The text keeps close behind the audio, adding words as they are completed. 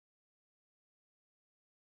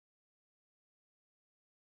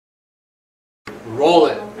Roll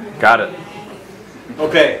it. Got it.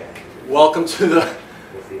 Okay, welcome to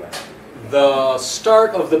the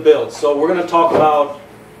start of the build. So we're going to talk about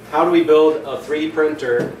how do we build a 3D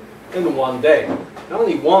printer in one day. Not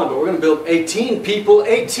only one, but we're going to build 18 people.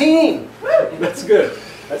 18! That's good.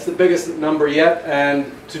 That's the biggest number yet,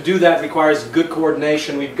 and to do that requires good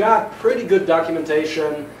coordination. We've got pretty good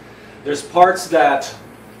documentation. There's parts that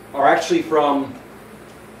are actually from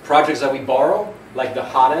projects that we borrow, like the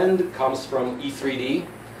hot end comes from E3D,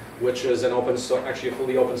 which is an open source, actually a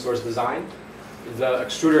fully open source design. The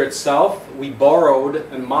extruder itself, we borrowed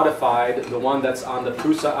and modified the one that's on the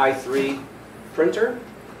Prusa i3 printer.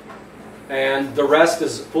 And the rest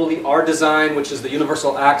is fully our design, which is the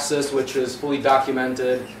universal axis, which is fully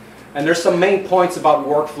documented. And there's some main points about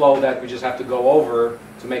workflow that we just have to go over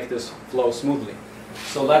to make this flow smoothly.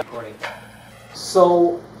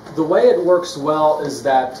 So the way it works well is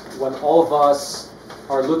that when all of us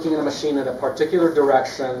are looking at a machine in a particular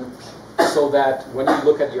direction, so that when you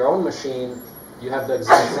look at your own machine, you have the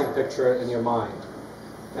exact same picture in your mind.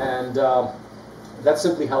 And that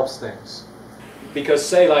simply helps things. Because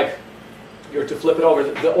say like, you're to flip it over,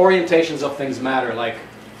 the orientations of things matter. Like,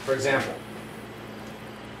 for example,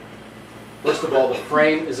 first of all, the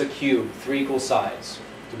frame is a cube, 3 equal sides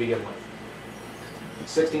to begin with.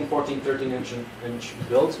 16, 14, 13 inch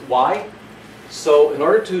builds. Why? So in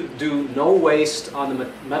order to do no waste on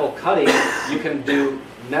the metal cutting, you can do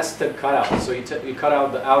nested cutouts. So you cut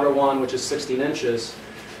out the outer one, which is 16 inches.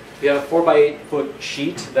 You have a 4x8 foot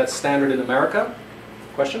sheet that's standard in America.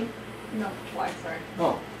 Question? No, why? Sorry.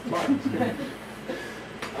 Oh.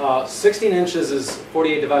 16 inches is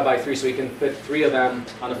 48 divided by 3, so you can fit 3 of them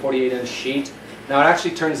on a 48-inch sheet. Now it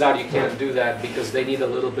actually turns out you can't do that because they need a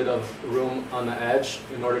little bit of room on the edge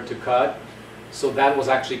in order to cut. So that was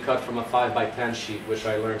actually cut from a 5x10 sheet, which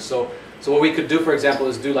I learned. So what we could do, for example,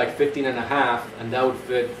 is do like 15.5, and that would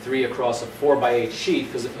fit 3 across a 4x8 sheet,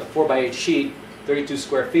 because a 4x8 sheet, 32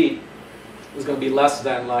 square feet, is going to be less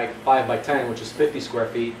than like 5x10, which is 50 square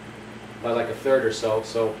feet, by like a third or so.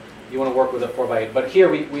 So you want to work with a 4x8. But here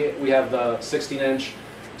we have the 16-inch.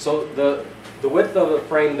 So the width of the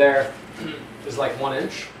frame there is like 1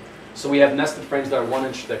 inch. So we have nested frames that are 1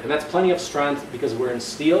 inch thick. And that's plenty of strength because we're in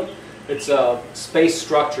steel. It's a space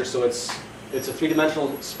structure, so it's a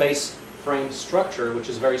 3-dimensional space frame structure, which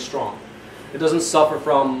is very strong. It doesn't suffer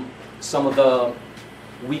from some of the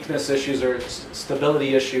weakness issues or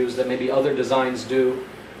stability issues that maybe other designs do,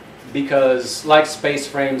 because like space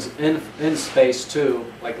frames in space too,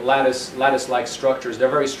 like lattice-like structures, they're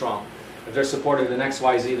very strong. If they're supported in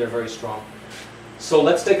XYZ, they're very strong. So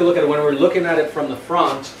let's take a look at it. When we're looking at it from the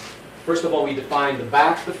front, first of all, we define the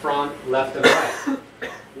back, the front, left, and right.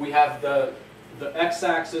 We have the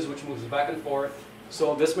x-axis, which moves back and forth.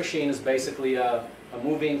 So this machine is basically a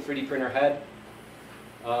moving 3D printer head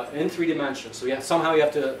in 3 dimensions. So somehow you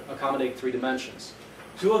have to accommodate 3 dimensions.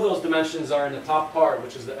 2 of those dimensions are in the top part,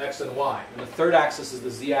 which is the x and y. And the third axis is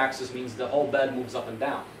the z-axis, means the whole bed moves up and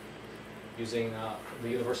down using the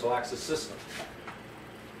universal axis system.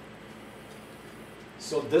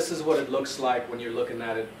 So this is what it looks like when you're looking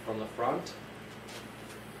at it from the front.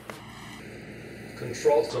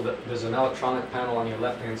 Control, so there's an electronic panel on your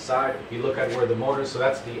left-hand side. You look at where the motor, so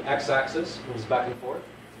that's the x-axis, moves back and forth.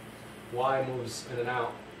 Y moves in and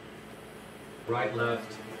out. Right,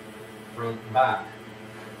 left, front, back.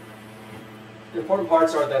 The important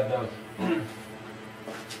parts are that the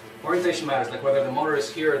orientation matters, like whether the motor is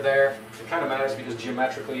here or there. It kind of matters because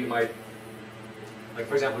geometrically you might, like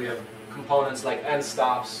for example, you have components like end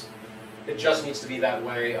stops. It just needs to be that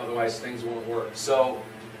way, otherwise things won't work. So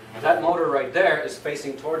that motor right there is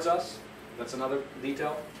facing towards us. That's another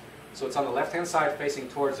detail. So it's on the left-hand side facing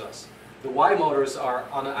towards us. The Y motors are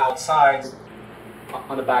on the outside,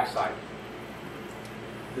 on the back side.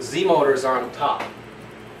 The Z motors are on top,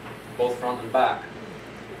 both front and back.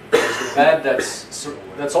 There's the bed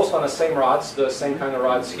that's also on the same rods, the same kind of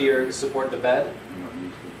rods here to support the bed.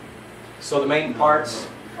 So the main parts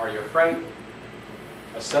are your frame,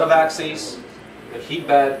 a set of axes, the heat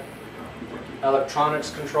bed,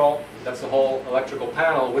 electronics control, that's the whole electrical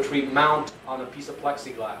panel, which we mount on a piece of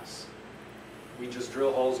plexiglass. We just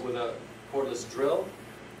drill holes with a cordless drill.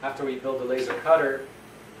 After we build the laser cutter,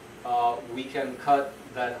 we can cut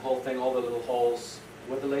that whole thing, all the little holes,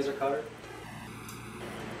 with the laser cutter.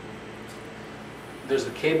 There's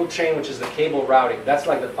the cable chain, which is the cable routing. That's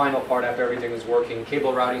like the final part after everything is working.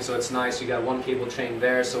 Cable routing, so it's nice. You got one cable chain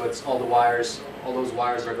there, so it's all the wires, all those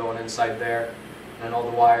wires are going inside there, and all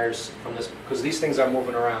the wires from this, because these things are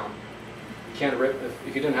moving around. You can't rip,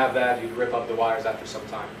 if you didn't have that, you'd rip up the wires after some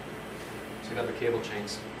time. So you got the cable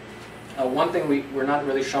chains. One thing we're not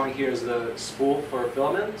really showing here is the spool for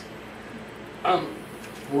filament.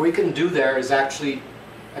 What we can do there is actually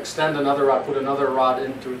extend another rod, put another rod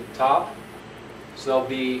in through the top. So there'll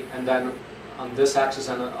be, and then on this axis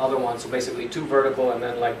and the other one, so basically two vertical and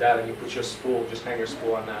then like that, and you put your spool, just hang your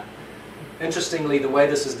spool on that. Interestingly, the way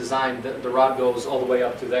this is designed, the rod goes all the way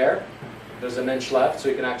up to there. There's an inch left, so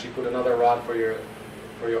you can actually put another rod for your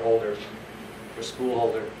holder, your spool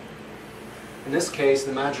holder. In this case,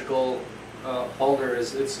 the magical holder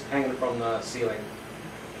it's hanging from the ceiling.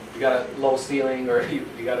 You got a low ceiling, or you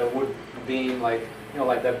got a wood beam, like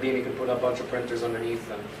like that beam. You can put a bunch of printers underneath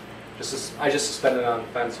them. I just suspended on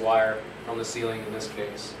fence wire from the ceiling in this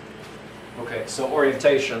case. Okay, so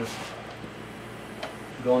orientation.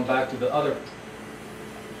 Going back to the other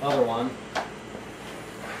one.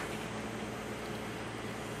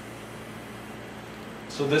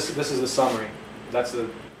 So this is the summary. That's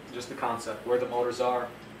just the concept, where the motors are.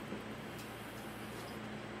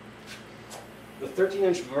 The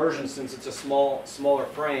 13-inch version, since it's a smaller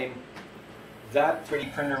frame, that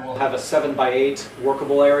 3D printer will have a 7x8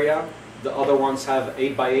 workable area. The other ones have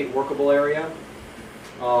 8x8 workable area.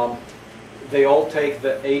 They all take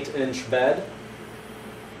the 8-inch bed.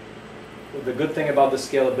 The good thing about the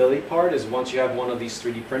scalability part is once you have one of these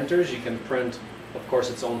 3D printers, you can print, of course,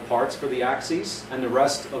 its own parts for the axes, and the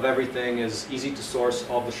rest of everything is easy to source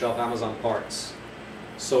off-the-shelf Amazon parts.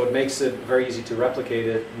 So it makes it very easy to replicate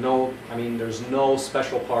it. There's no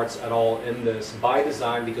special parts at all in this by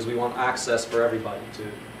design, because we want access for everybody to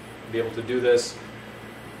be able to do this,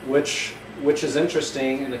 which is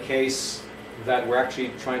interesting in the case that we're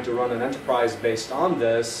actually trying to run an enterprise based on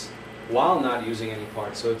this while not using any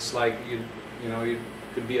parts. So it's like you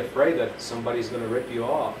could be afraid that somebody's going to rip you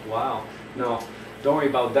off. Wow. No, don't worry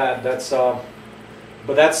about that.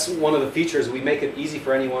 But that's one of the features. We make it easy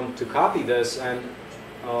for anyone to copy this, and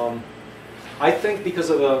I think because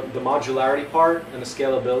of the modularity part and the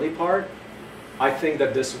scalability part, I think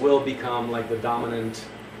that this will become like the dominant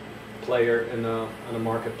player in a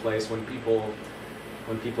marketplace when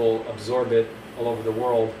people absorb it all over the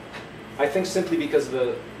world. I think simply because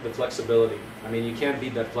of the flexibility. You can't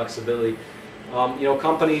beat that flexibility.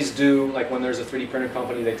 Companies do, like when there's a 3D printer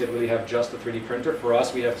company, they typically have just a 3D printer. For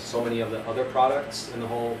us, we have so many of the other products in the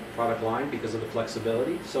whole product line because of the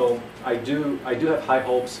flexibility. So I do have high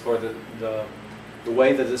hopes for the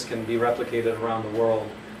way that this can be replicated around the world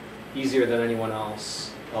easier than anyone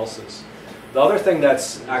else's. The other thing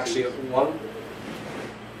that's actually one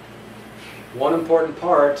important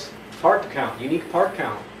part count, unique part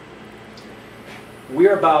count.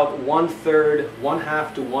 We're about 1/3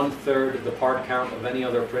 to 1/3 of the part count of any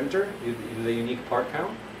other printer, the unique part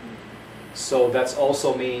count. So that's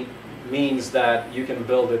also means that you can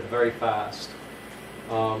build it very fast.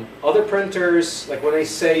 Other printers, like when they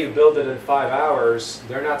say you build it in 5 hours,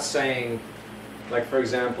 they're not saying, like for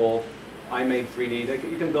example, I made 3D,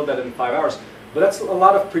 you can build that in 5 hours. But that's a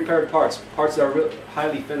lot of prepared parts that are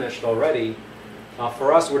highly finished already.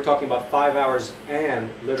 For us, we're talking about 5 hours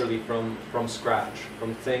and literally from scratch,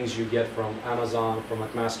 from things you get from Amazon, from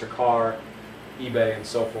like MasterCard, eBay, and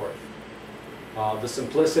so forth. The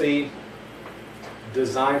simplicity,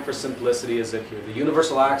 design for simplicity is it here. The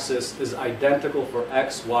universal axis is identical for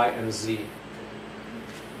X, Y, and Z.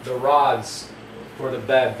 The rods for the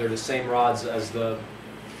bed, they're the same rods as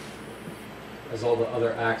all the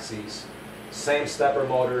other axes. Same stepper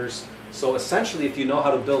motors. So essentially, if you know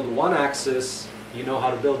how to build one axis, you know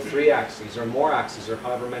how to build 3 axes or more axes or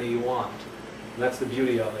however many you want. And that's the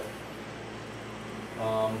beauty of it.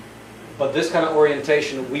 But this kind of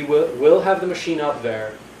orientation, we will have the machine up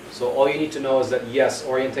there. So all you need to know is that yes,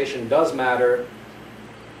 orientation does matter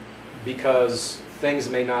because things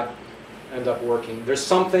may not end up working. There's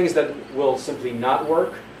some things that will simply not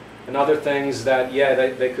work, and other things that, yeah,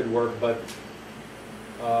 they could work, but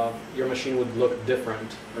your machine would look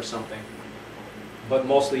different or something. But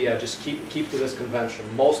mostly, yeah, just keep to this convention.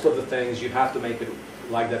 Most of the things you have to make it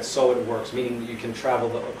like that so it works, meaning you can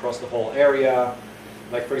travel across the whole area.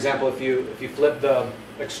 Like for example, if you flip the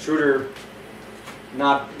extruder,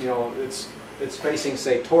 not it's facing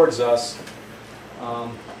say towards us.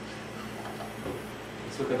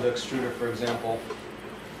 Let's look at the extruder for example,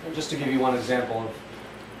 and just to give you one example of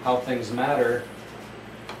how things matter.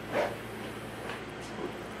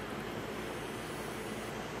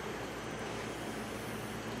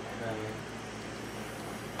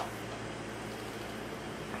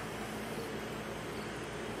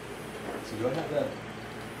 Do I have that?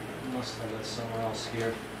 I must have that somewhere else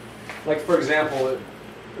here. Like for example,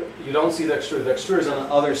 you don't see the extruder. The extruder is on the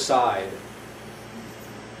other side.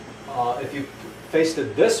 If you faced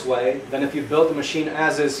it this way, then if you built the machine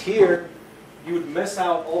as is here, you would miss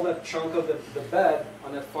out all that chunk of the bed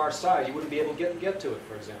on that far side. You wouldn't be able to get to it,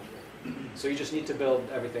 for example. So you just need to build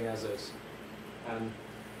everything as is. And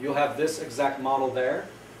you'll have this exact model there.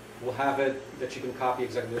 We'll have it that you can copy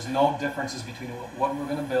exactly. There's no differences between what we're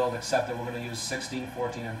going to build, except that we're going to use 16,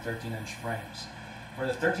 14, and 13-inch frames. For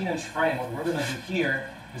the 13-inch frame, what we're going to do here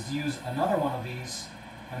is use another one of these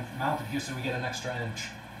and mount it here so we get an extra inch.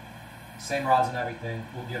 Same rods and everything.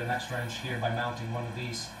 We'll get an extra inch here by mounting one of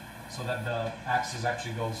these so that the axis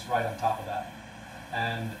actually goes right on top of that.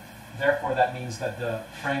 And therefore that means that the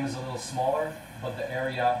frame is a little smaller, but the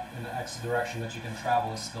area in the X direction that you can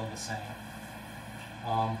travel is still the same.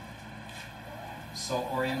 So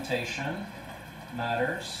orientation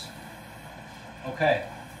matters. Okay,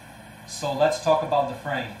 so let's talk about the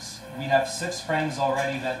frames. We have 6 frames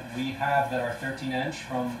already that we have that are 13-inch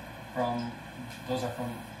from those are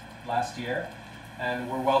from last year, and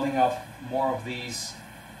we're welding up more of these.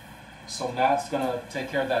 So Matt's going to take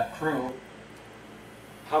care of that crew.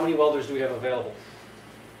 How many welders do we have available?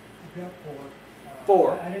 We've got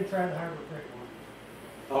 4. 4. I didn't try the Harbor Freight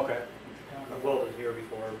one. Okay. I've welded here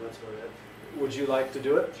before, that's what it is. Would you like to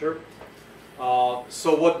do it? Sure.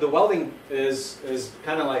 So what the welding is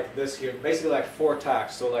kind of like this here, basically like 4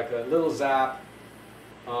 tacks, so like a little zap.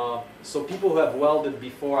 So people who have welded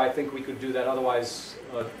before, I think we could do that, otherwise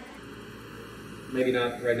maybe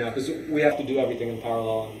not right now, because we have to do everything in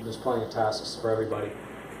parallel and there's plenty of tasks for everybody.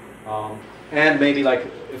 And maybe like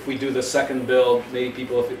if we do the second build, maybe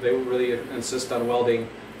people, if they really insist on welding,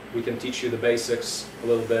 we can teach you the basics a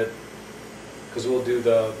little bit, because we'll do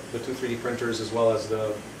the 2 3D printers as well as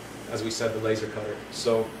the, as we said, the laser cutter.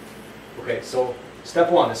 So, okay, so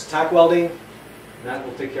step 1 is tack welding, and that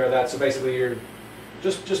will take care of that. So basically you're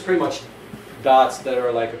just pretty much dots that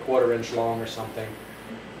are like a 1/4 inch long or something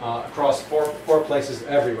across four places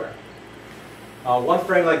everywhere. One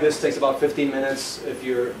frame like this takes about 15 minutes if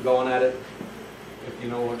you're going at it, if you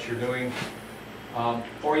know what you're doing.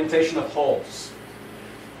 Orientation of holes.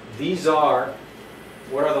 These are,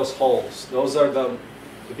 what are those holes? Those are the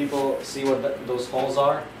people see what those holes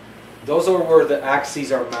are? Those are where the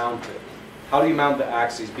axes are mounted. How do you mount the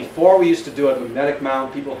axes? Before we used to do a magnetic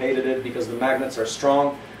mount. People hated it because the magnets are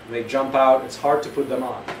strong, and they jump out, it's hard to put them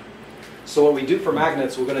on. So what we do for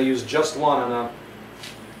magnets, we're going to use just one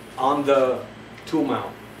on the tool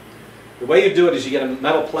mount. The way you do it is you get a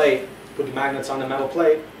metal plate, put the magnets on the metal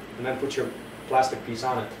plate, and then put your plastic piece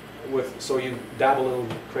on it. So you dab a little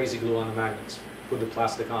crazy glue on the magnets, put the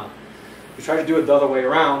plastic on. If you try to do it the other way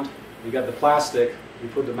around, you got the plastic, you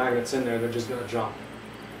put the magnets in there, they're just going to jump.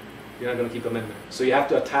 You're not going to keep them in there. So you have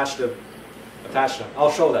to attach them.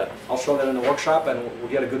 I'll show that. I'll show that in the workshop, and we'll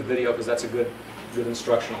get a good video because that's a good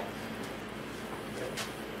instructional.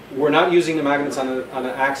 We're not using the magnets on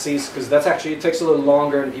the axes because that's actually, it takes a little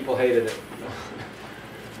longer and people hated it.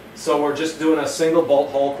 So we're just doing a single bolt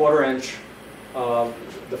hole, 1/4 inch.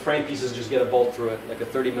 The frame pieces just get a bolt through it, like a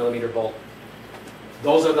 30mm bolt.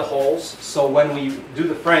 Those are the holes. So when we do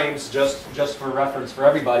the frames, just for reference for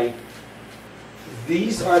everybody,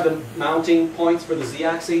 these are the mounting points for the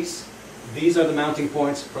z-axis. These are the mounting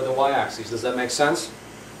points for the y-axis. Does that make sense?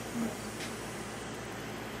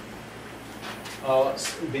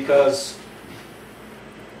 Because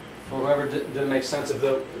for whoever didn't make sense, if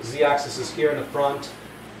the z-axis is here in the front,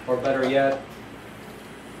 or better yet,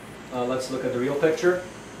 let's look at the real picture.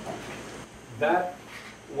 That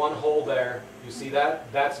one hole there, you see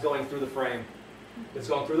that? That's going through the frame. It's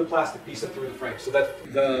going through the plastic piece and through the frame. So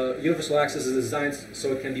that the universal axis is designed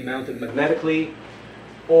so it can be mounted magnetically,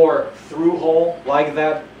 or through hole like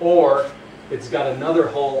that, or it's got another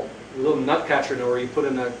hole, a little nut catcher where you put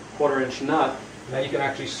in a 1/4 inch nut, and then you can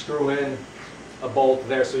actually screw in a bolt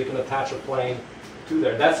there so you can attach a plane to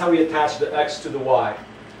there. That's how we attach the X to the Y.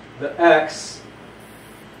 The X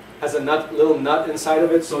has a little nut inside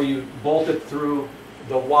of it, so you bolt it through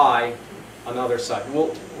the Y on the other side.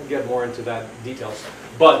 We'll get more into that details.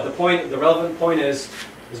 But the relevant point is,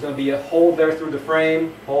 there's going to be a hole there through the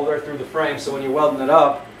frame, hole there through the frame, so when you're welding it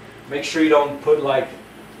up, make sure you don't put like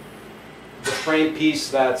the frame piece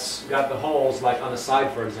that's got the holes like on the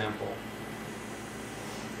side, for example.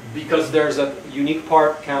 Because there's a unique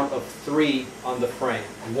part count of 3 on the frame.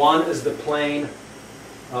 One is the plain,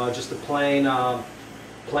 just a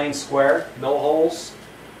plain square, no holes.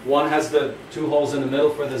 One has the 2 holes in the middle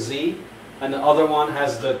for the Z, and the other one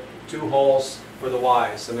has the 2 holes for the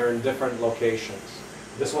Y's, and they're in different locations.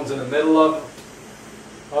 This one's in the middle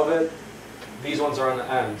of it. These ones are on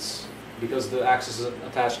the ends, because the axis is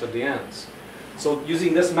attached at the ends. So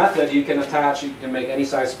using this method, you can attach, you can make any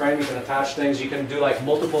size frame, you can attach things, you can do like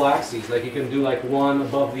multiple axes, like you can do like one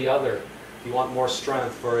above the other if you want more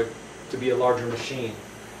strength for it to be a larger machine.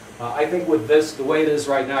 I think with this, the way it is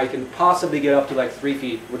right now, you can possibly get up to like 3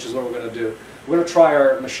 feet, which is what we're going to do. We're going to try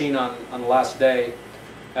our machine on the last day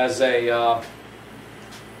as a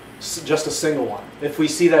just a single one. If we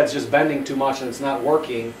see that it's just bending too much and it's not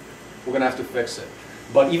working, we're going to have to fix it.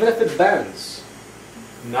 But even if it bends,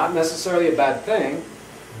 not necessarily a bad thing,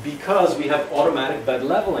 because we have automatic bed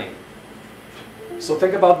leveling. So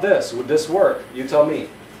think about this. Would this work? You tell me.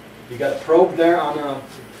 You got a probe there on an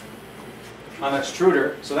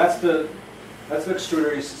extruder. So that's the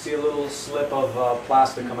extruder. You see a little slip of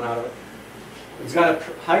plastic coming out of it. It's got a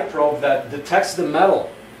height probe that detects the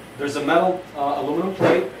metal. There's a metal aluminum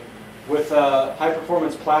plate with a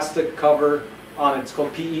high-performance plastic cover on it. It's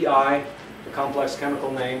called PEI, the complex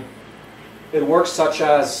chemical name. It works such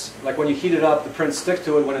as, like when you heat it up, the prints stick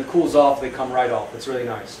to it. When it cools off, they come right off. It's really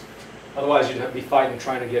nice. Otherwise, you'd be fighting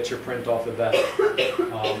trying to get your print off the bed.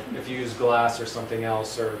 If you use glass or something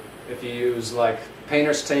else, or if you use like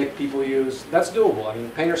painter's tape people use, that's doable. I mean,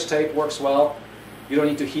 painter's tape works well. You don't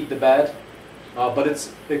need to heat the bed. But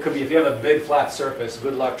it could be, if you have a big flat surface,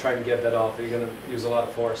 good luck trying to get that off. You're going to use a lot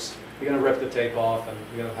of force. You're going to rip the tape off, and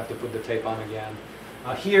you're going to have to put the tape on again.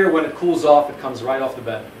 Here, when it cools off, it comes right off the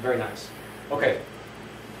bed. Very nice. Okay,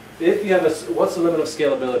 if you have what's the limit of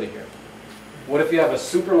scalability here? What if you have a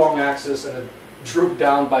super long axis and it drooped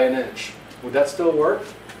down by 1 inch? Would that still work?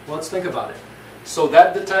 Well, let's think about it. So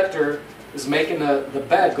that detector is making the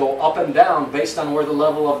bed go up and down based on where the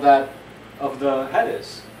level of the head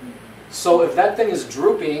is. So if that thing is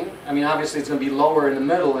drooping, I mean, obviously it's going to be lower in the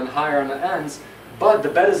middle and higher on the ends, but the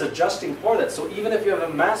bed is adjusting for that. So even if you have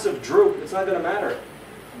a massive droop, it's not going to matter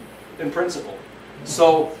in principle.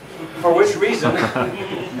 So for which reason,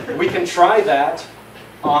 we can try that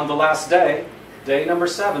on the last day, day number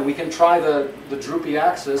 7. We can try the droopy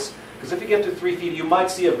axis, because if you get to 3 feet, you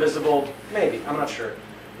might see a visible, maybe, I'm not sure.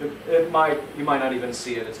 You might not even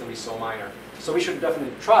see it. It's going to be so minor. So we should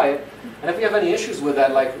definitely try it. And if we have any issues with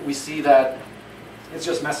that, like we see that it's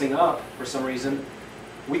just messing up for some reason,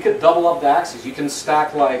 we could double up the axes. You can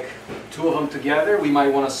stack like 2 of them together. We might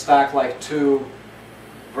want to stack like 2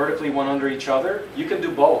 vertically, one under each other. You can do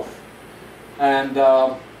both. And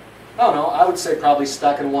I don't know, I would say probably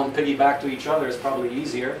stacking 1 piggyback to each other is probably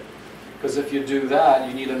easier. Because if you do that,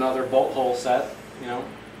 you need another bolt hole set. You know,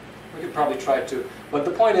 we could probably try it too. But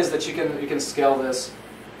the point is that you can scale this.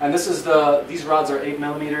 And this is these rods are 8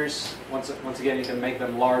 millimeters. Once again, you can make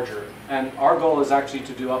them larger. And our goal is actually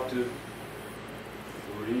to do up to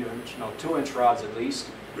 2-inch rods at least.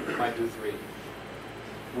 Might do 3.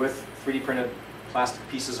 With 3D printed plastic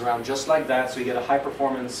pieces around just like that, so you get a high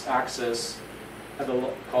performance axis at the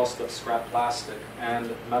cost of scrap plastic.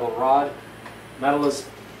 And metal rod. Metal is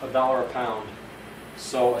 $1 a pound.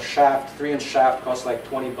 So a shaft, 3-inch shaft costs like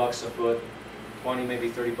 20 bucks a foot. 20, maybe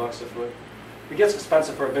 30 bucks a foot. It gets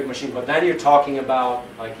expensive for a big machine, but then you're talking about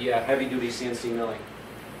like, yeah, heavy duty CNC milling.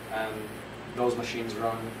 And those machines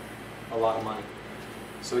run a lot of money.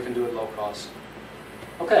 So we can do it low cost.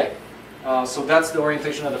 Okay, so that's the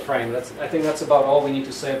orientation of the frame. I think that's about all we need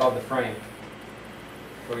to say about the frame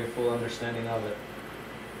for your full understanding of it.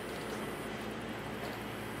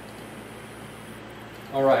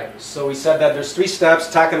 All right, so we said that there's 3 steps: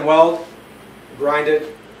 tack and weld, grind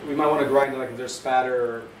it. We might want to grind it like if there's spatter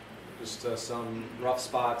or just some rough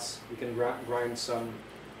spots. We can grind some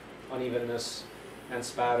unevenness and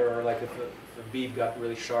spatter, or like if the bead got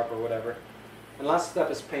really sharp or whatever. And last step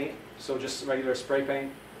is paint. So just regular spray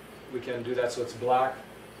paint. We can do that so it's black,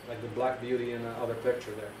 like the black beauty in the other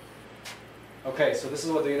picture there. Okay, so this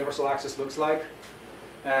is what the universal axis looks like.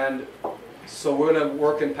 And so we're going to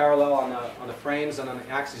work in parallel on the frames and on the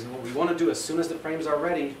axes. And what we want to do as soon as the frames are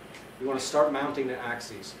ready, we want to start mounting the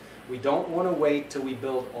axes. We don't want to wait till we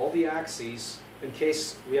build all the axes in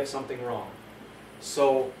case we have something wrong.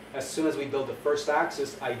 So as soon as we build the first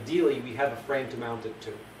axis, ideally we have a frame to mount it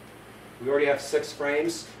to. We already have 6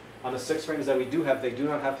 frames. On the 6 frames that we do have, they do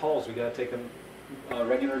not have holes. We've got to take a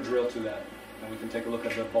regular drill to that. And we can take a look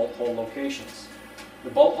at the bolt hole locations.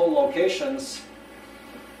 The bolt hole locations,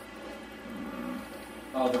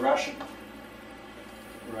 the ration,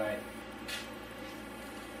 right.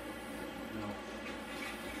 No.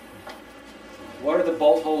 What are the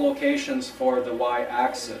bolt hole locations for the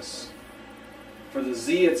y-axis? For the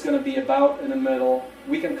z, it's going to be about in the middle.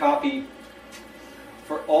 We can copy,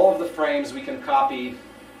 for all of the frames, we can copy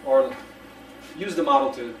or use the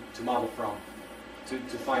model to model from,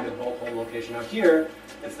 to find the bolt hole location. Now here,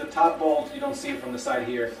 it's the top bolt. You don't see it from the side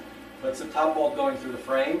here, but it's the top bolt going through the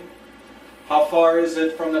frame. How far is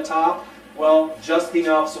it from the top? Well, just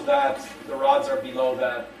enough so that the rods are below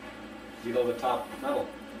the top metal.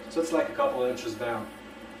 So it's like a couple of inches down.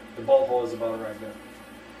 The bolt hole is about right there.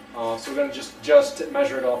 So we're going to just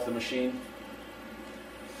measure it off the machine.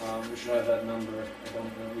 We should have that number. I don't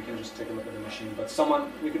know. We can just take a look at the machine. But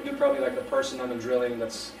we could do probably like a person on the drilling.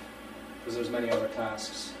 Because there's many other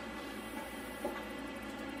tasks.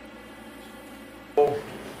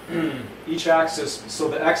 Each axis, so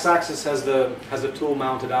the x-axis has the tool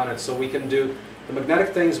mounted on it, so we can do the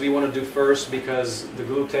magnetic things we want to do first because the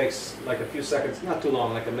glue takes like a few seconds, not too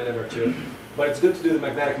long, like a minute or two. But it's good to do the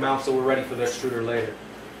magnetic mount so we're ready for the extruder later.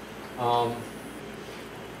 I'll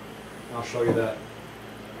show you that.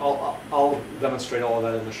 I'll demonstrate all of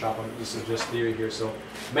that in the shop. This is just theory here. So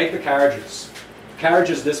make the carriages. Carriage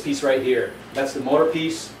is this piece right here. That's the motor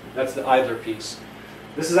piece. That's the idler piece.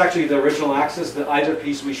 This is actually the original axis. The idler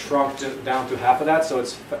piece we shrunk down to half of that, so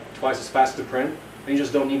it's twice as fast to print. And you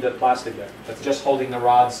just don't need the plastic there. That's just holding the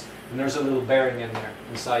rods, and there's a little bearing in there,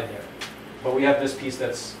 inside there. But we have this piece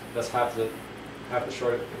that's half the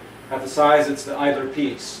size. It's the idler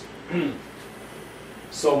piece.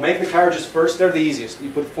 So make the carriages first. They're the easiest.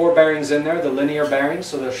 You put 4 bearings in there, the linear bearings,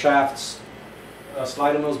 so the shafts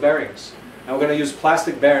slide on those bearings. And we're going to use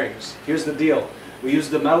plastic bearings. Here's the deal. We use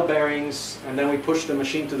the metal bearings, and then we push the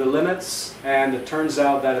machine to the limits, and it turns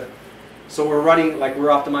out that so we're running, like we're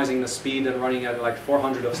optimizing the speed and running at like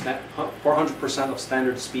 400% of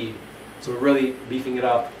standard speed. So we're really beefing it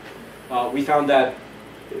up. We found that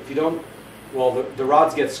if you don't, well, the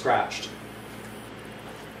rods get scratched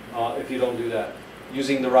if you don't do that.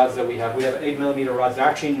 Using the rods that we have 8mm rods. They're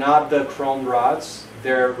actually not the chrome rods.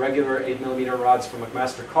 They're regular 8mm rods from a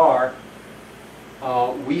McMaster car.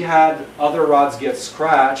 We had other rods get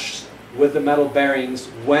scratched with the metal bearings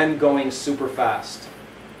when going super fast.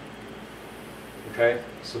 Okay,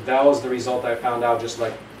 so that was the result I found out just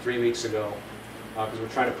like 3 weeks ago because we're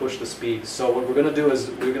trying to push the speed. So what we're going to do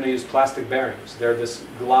is we're going to use plastic bearings. They're this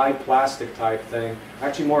glide plastic type thing.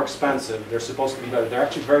 Actually more expensive. They're supposed to be better. They're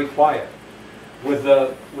actually very quiet. With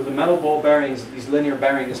the metal ball bearings, these linear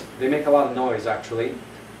bearings, they make a lot of noise actually.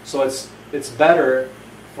 So it's better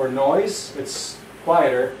for noise. It's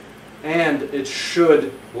quieter, and it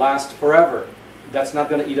should last forever. That's not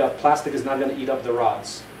going to eat up, plastic is not going to eat up the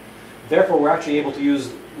rods. Therefore, we're actually able to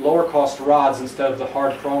use lower cost rods instead of the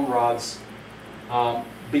hard chrome rods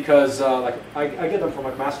because like I get them from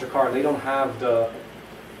a McMaster car. They don't have the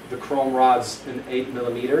chrome rods in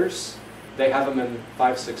 8mm. They have them in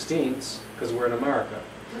 5/16 because we're in America.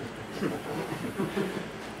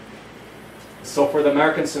 So for the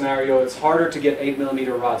American scenario, it's harder to get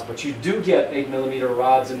 8mm rods, but you do get 8mm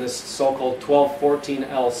rods in this so-called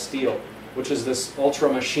 1214L steel, which is this ultra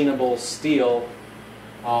machinable steel,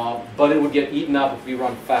 but it would get eaten up if we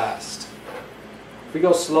run fast. If we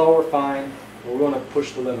go slow, we're fine, but we want to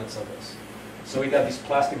push the limits of this. So we got these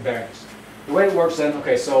plastic bearings. The way it works then,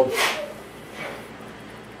 okay, so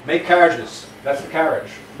make carriages. That's the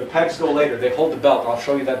carriage. The pegs go later. They hold the belt. I'll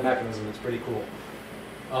show you that mechanism. It's pretty cool.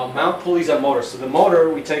 Mount pulleys on motors. So the motor,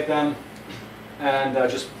 we take them and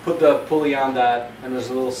just put the pulley on that, and there's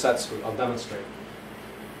a little set screw. I'll demonstrate.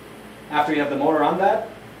 After you have the motor on that,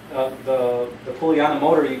 the pulley on the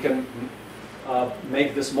motor, you can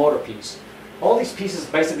make this motor piece. All these pieces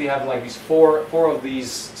basically have like these four of these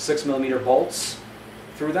 6mm bolts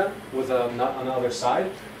through them with a nut on the other side.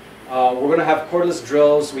 We're going to have cordless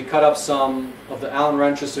drills. We cut up some of the Allen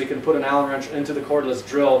wrenches so you can put an Allen wrench into the cordless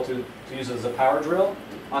drill to use it as a power drill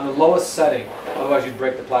on the lowest setting. Otherwise you'd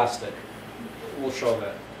break the plastic. We'll show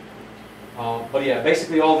that. But yeah,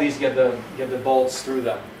 basically all these get the bolts through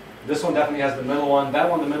them. This one definitely has the middle one. That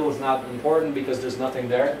one, the middle is not important because there's nothing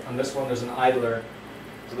there. On this one there's an idler.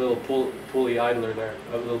 There's a little pulley idler there,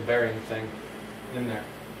 a little bearing thing in there.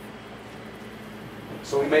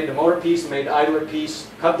 So we made the motor piece, made the idler piece,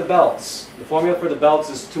 cut the belts. The formula for the belts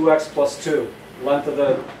is 2x plus 2. Length of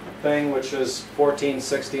the thing, which is 14,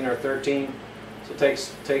 16, or 13. So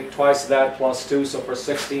take twice that plus 2. So for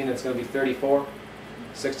 16, it's going to be 34.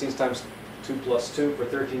 16 times 2 plus 2. For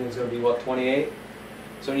 13, it's going to be, what, 28?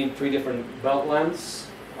 So we need 3 different belt lengths.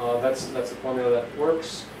 That's the formula that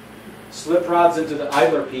works. Slip rods into the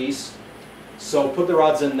idler piece. So put the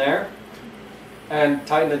rods in there and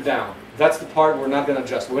tighten it down. That's the part we're not going to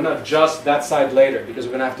adjust. We're going to adjust that side later because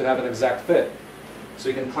we're going to have an exact fit. So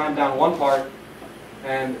you can clamp down one part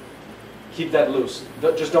and keep that loose.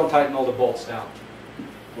 Just don't tighten all the bolts down.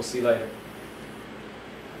 We'll see later.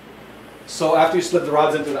 So after you slip the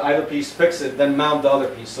rods into the idler piece, fix it, then mount the other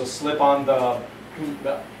piece. So slip on the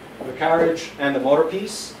carriage and the motor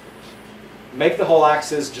piece. Make the whole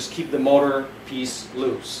axis, just keep the motor piece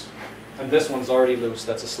loose. And this one's already loose,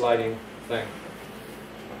 that's a sliding thing.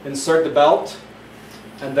 Insert the belt,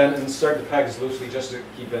 and then insert the pegs loosely just to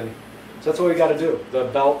keep in. So that's what we got to do. The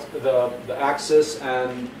belt, the axis,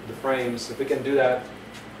 and the frames. If we can do that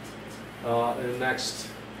in the next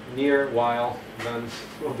near while, then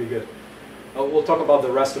we'll be good. We'll talk about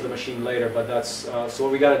the rest of the machine later, but that's so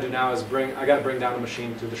what we got to do now is I got to bring down the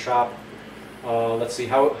machine to the shop. Let's see,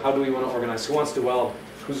 how do we want to organize? Who wants to weld?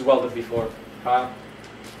 Who's welded before? Kyle?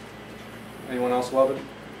 Anyone else welded?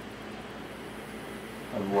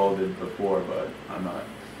 I've welded before, but I'm not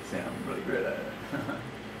saying I'm really great at it.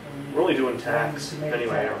 We're only doing tacks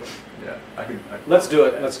anyway. Yeah, I can. Let's do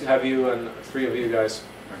it. Let's have you and 3 of you guys.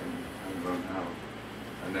 I can learn how.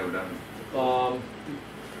 I've never done it.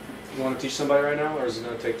 You want to teach somebody right now, or is it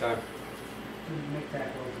going to take time? Make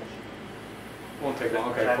that Won't take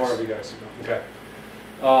long. Okay, 4 of you guys. Okay.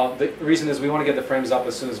 The reason is we want to get the frames up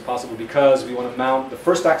as soon as possible because we want to mount the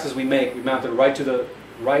first axis we make. We mount it right to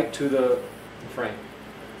the frame.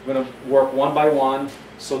 We're going to work one by one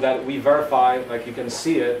so that we verify, like you can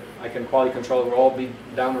see it. I can quality control. We'll all be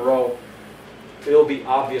down the row. It'll be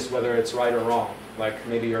obvious whether it's right or wrong. Like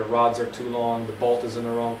maybe your rods are too long, the bolt is in the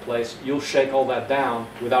wrong place. You'll shake all that down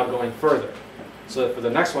without going further. So that for the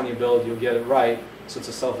next one you build, you'll get it right. So it's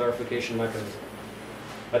a self-verification mechanism.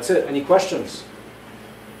 That's it. Any questions?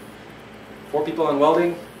 4 people on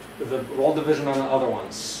welding, the role division on the other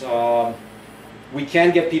ones. We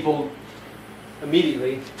can get people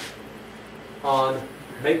immediately on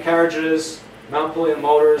make carriages, mount pulley and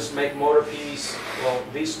motors, make motor piece. Well,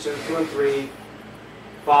 these 2 and 3,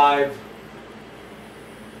 5,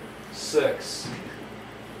 6.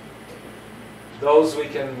 Those we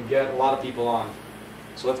can get a lot of people on.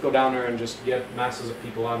 So let's go down there and just get masses of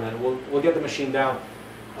people on that. We'll get the machine down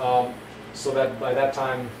so that by that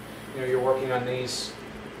time, you're working on these.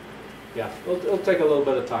 Yeah, it'll take a little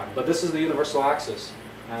bit of time. But this is the universal axis,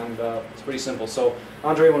 and it's pretty simple. So,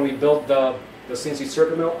 Andre, when we built the CNC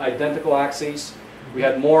circuit mill, identical axes. We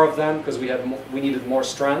had more of them because we needed more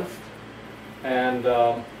strength, and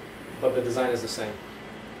but the design is the same.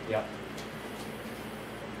 Yeah.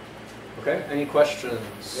 Okay. Any questions?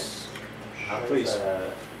 Yeah. How Please.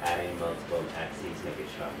 does adding multiple axes make it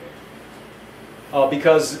stronger?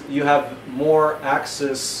 Because you have more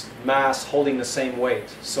axis mass holding the same weight.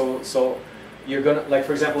 So you're gonna, like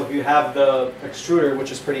for example, if you have the extruder,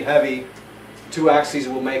 which is pretty heavy, 2 axes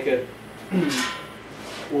will make it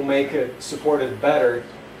supported better.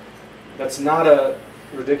 That's not a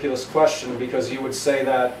ridiculous question because you would say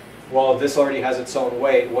that, well, this already has its own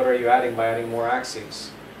weight. What are you adding by adding more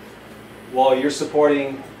axes? Well, you're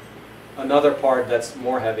supporting another part that's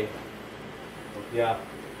more heavy. Yeah.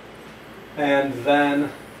 And then,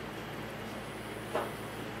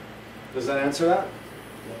 does that answer that?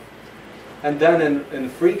 And then in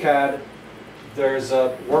FreeCAD, there's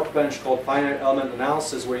a workbench called Finite Element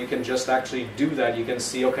Analysis where you can just actually do that. You can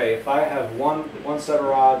see, okay, if I have one set of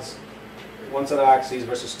rods, 1 set of axes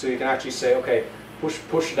versus 2, you can actually say, okay,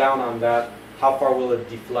 push down on that. How far will it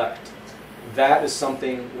deflect? That is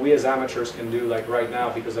something we as amateurs can do like right now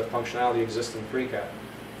because that functionality exists in FreeCAD.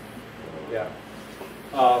 Yeah.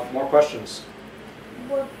 More questions?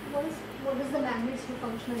 What is the magnets do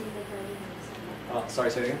functionally that Sorry,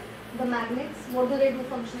 say it again? The magnets, what do they do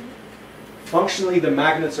functionally? Functionally, the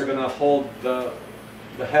magnets are going to hold the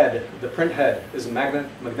head. The print head is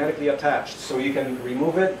magnetically attached. So you can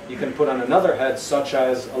remove it. You can put on another head, such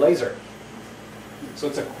as a laser. So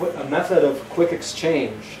it's a method of quick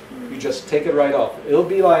exchange. You just take it right off. It'll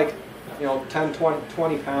be like, 10,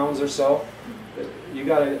 20 pounds or so. You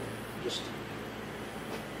got to just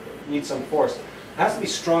need some force. It has to be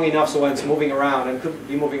strong enough so when it's moving around, and it could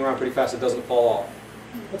be moving around pretty fast, it doesn't fall off.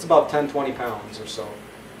 That's about 10, 20 pounds or so.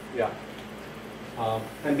 Yeah.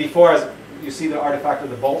 And before, as you see the artifact of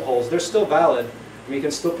the bolt holes, they're still valid. I mean, you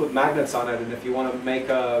can still put magnets on it, and if you want to make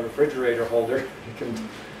a refrigerator holder, you can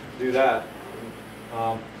do that.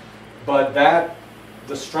 But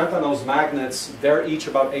the strength on those magnets, they're each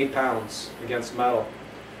about 8 pounds against metal.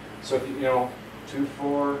 So if 2,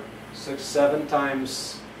 4, 6, 7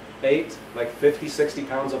 times 8, like 50, 60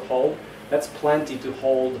 pounds of hold, that's plenty to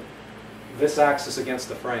hold this axis against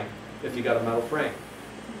the frame if you got a metal frame.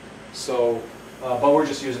 So, but we're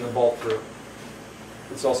just using the bolt through.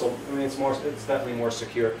 It's also, it's definitely more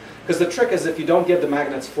secure. Because the trick is if you don't get the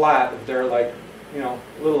magnets flat, if they're like, a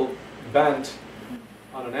little bent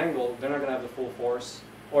on an angle, they're not going to have the full force.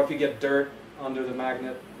 Or if you get dirt under the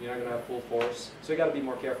magnet, you're not going to have full force. So you got to be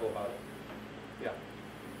more careful about it. Yeah.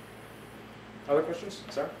 Other questions?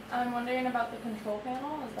 Sarah? I'm wondering about the control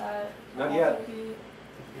panel. Is that Not also yet. be,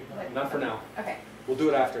 like, Not for now. Okay. We'll do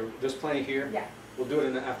it after. There's plenty here. Yeah. We'll do it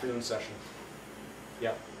in the afternoon session.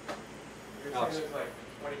 Yeah. You're Alex. saying there's like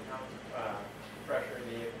 20 pounds of pressure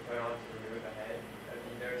needed to put on to remove the head. Have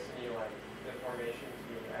you noticed any like deformations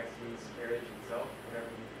with the axis carriage itself whenever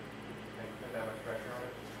you like, put that much pressure on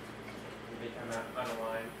it? Does it become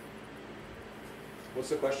unaligned? What's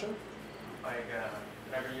the question? Like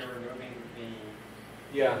whenever you're removing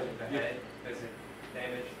the Yeah. head, does it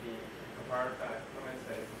damage the components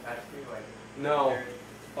that it's attached to? Like No.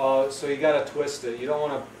 carriage? So you gotta twist it. You don't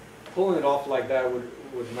want to pulling it off like that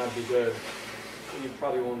would not be good. You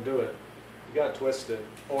probably won't do it. You gotta twist it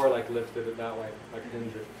or like lift it that way, like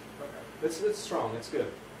hinge it. Okay. It's strong. It's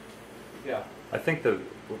good. Yeah. I think the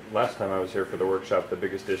last time I was here for the workshop, the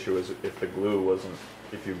biggest issue is if the glue wasn't,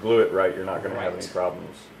 if you glue it right, you're not going to have any Right.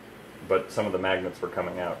 problems. But some of the magnets were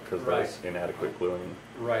coming out because there was Right. inadequate gluing.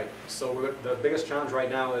 Right. So the biggest challenge right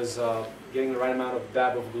now is getting the right amount of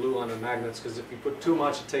dab of glue on the magnets, because if you put too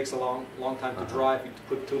much, it takes a long time to dry. If you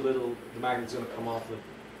put too little, the magnet's going to come off the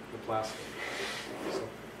plastic. So,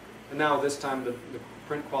 and now this time the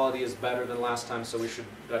print quality is better than last time, so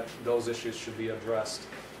those issues should be addressed.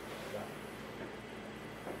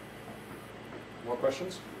 More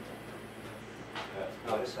questions?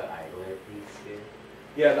 What does the idler piece do?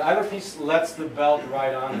 Yeah, the idler piece lets the belt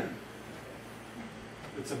ride on it.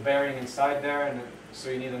 It's a bearing inside there, and so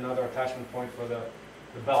you need another attachment point for the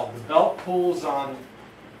belt. The belt pulls on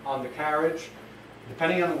the carriage.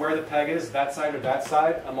 Depending on where the peg is, that side or that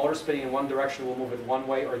side, a motor spinning in one direction will move it one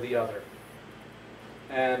way or the other.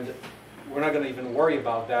 And we're not going to even worry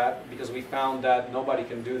about that because we found that nobody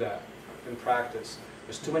can do that in practice.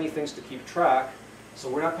 There's too many things to keep track, so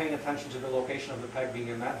we're not paying attention to the location of the peg being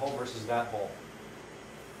in that hole versus that hole.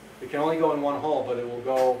 It can only go in one hole, but it will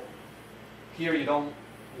go here. You don't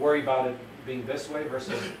worry about it being this way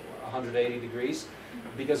versus 180 degrees,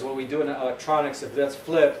 because what we do in electronics, if that's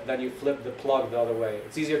flipped, then you flip the plug the other way.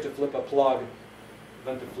 It's easier to flip a plug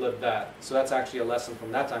than to flip that. So that's actually a lesson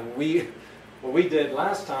from that time. What we did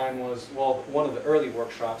last time was, well, one of the early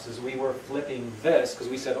workshops is we were flipping this because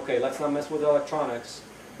we said, okay, let's not mess with electronics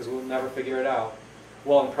because we'll never figure it out.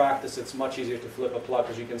 Well, in practice, it's much easier to flip a plug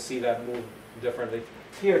because you can see that move differently.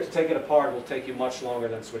 Here, to take it apart will take you much longer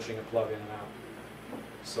than switching a plug in and out.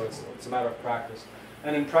 So it's a matter of practice.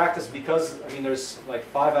 And in practice, because, I mean, there's like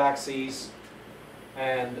 5 axes,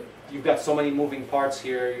 and you've got so many moving parts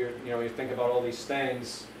here, you think about all these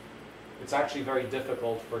things, it's actually very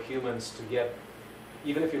difficult for humans to get,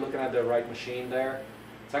 even if you're looking at the right machine there,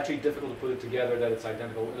 it's actually difficult to put it together that it's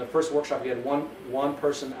identical. In the first workshop, we had one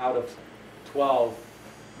person out of 12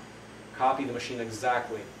 copy the machine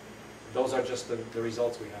exactly. Those are just the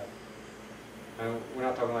results we had. And we're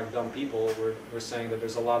not talking like dumb people. We're saying that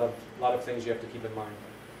there's a lot of things you have to keep in mind.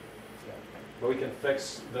 Yeah. But we can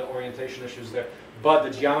fix the orientation issues there. But the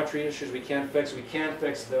geometry issues we can't fix. We can't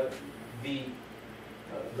fix the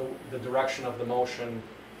direction of the motion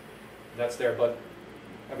that's there. But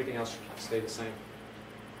everything else should stay the same.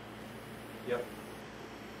 Yep.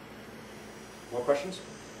 More questions?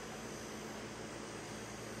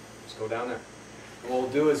 Let's go down there. And what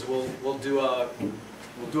we'll do is we'll do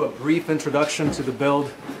a brief introduction to the build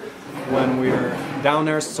when we're down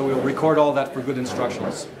there, so we'll record all that for good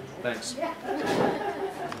instructions. Thanks.